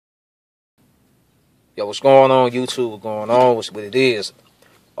Yo, what's going on, YouTube? What's going on? What it is?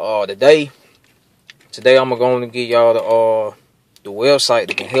 Today I'm going to give y'all the website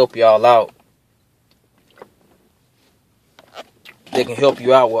that can help y'all out. They can help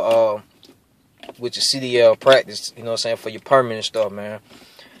you out with your CDL practice. You know what I'm saying, for your permit and stuff, man.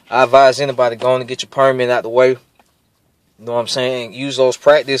 I advise anybody going to get your permit out the way. You know what I'm saying? Use those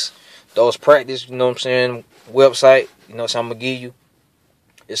practice. You know what I'm saying? Website. You know what I'm gonna give you.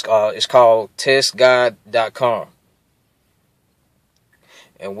 It's called testguide.com.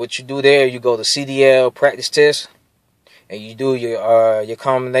 And what you do there, you go to CDL practice test, and you do your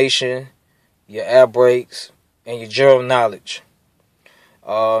combination, your air brakes, and your general knowledge.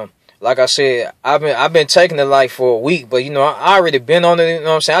 Like I said, I've been taking it like for a week, but I already been on it. You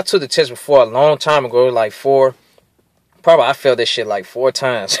know what I'm saying? I took the test before a long time ago, like I failed that shit like 4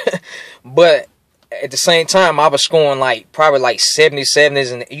 times. But at the same time, I was scoring probably like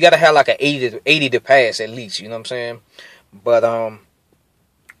 70s, and you gotta have like an 80 to pass at least. You know what I'm saying? But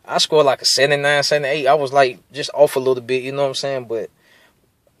I scored like a 79, 78. I was like just off a little bit, you know what I'm saying? But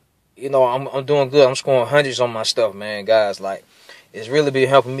I'm doing good. I'm scoring hundreds on my stuff, man, guys. Like, it's really been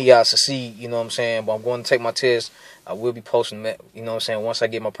helping me out to succeed, you know what I'm saying? But I'm going to take my test. I will be posting that, you know what I'm saying? Once I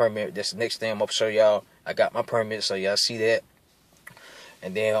get my permit, that's the next thing I'm going to show y'all. I got my permit, so y'all see that.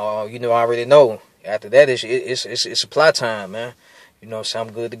 And then, I already know. After that, it's supply time, man. You know what I'm saying?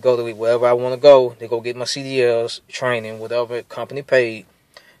 I'm good to go to wherever I want to go. They go get my CDLs, training, whatever company paid.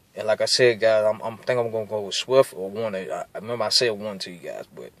 And like I said, guys, I think I'm going to go with Swift or Warner. I remember I said one to you guys,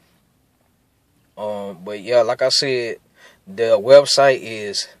 but yeah, like I said, the website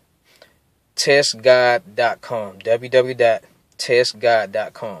is testguide.com,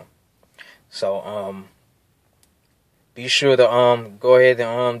 www.testguide.com. So be sure to go ahead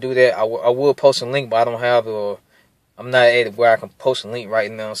and do that. I will post a link, but I don't have I'm not at it where I can post a link right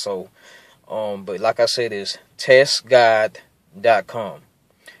now. So but like I said, it's testguide.com,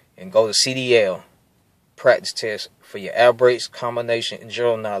 and go to CDL practice test for your air brakes, combination, and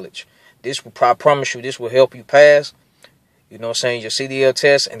general knowledge. I promise you, this will help you pass. You know what I'm saying, your CDL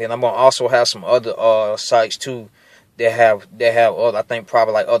test. And then I'm gonna also have some other sites too that have other, I think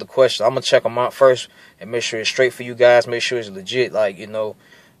probably like other questions. I'm gonna check them out first and make sure it's straight for you guys. Make sure it's legit, like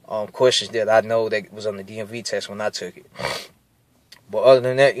questions that I know that was on the DMV test when I took it. But other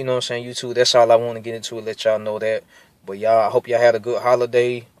than that, you know what I'm saying, YouTube, that's all I want to get into and let y'all know that. But y'all, I hope y'all had a good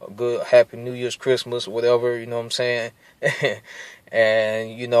holiday, a good happy New Year's, Christmas, whatever, you know what I'm saying.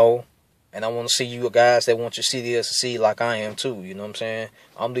 And I want to see you guys that want your CDLs to see like I am too, you know what I'm saying.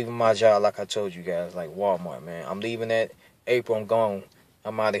 I'm leaving my job like I told you guys, like Walmart, man. I'm leaving that April, I'm gone.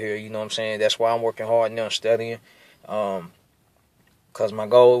 I'm out of here, you know what I'm saying. That's why I'm working hard now, studying. Because my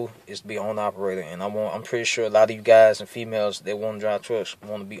goal is to be owner operator, and I'm pretty sure a lot of you guys and females that want to drive trucks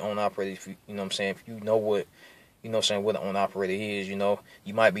want to be owner operator. If you know what I'm saying, if you know what, you know what I'm saying, what an owner operator is, you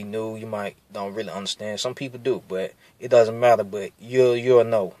might be new, you might don't really understand. Some people do, but it doesn't matter. But you'll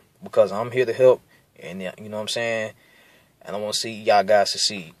know, because I'm here to help, and you know what I'm saying, and I want to see y'all guys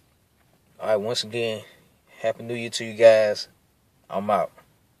succeed. All right, once again, Happy New Year to you guys. I'm out.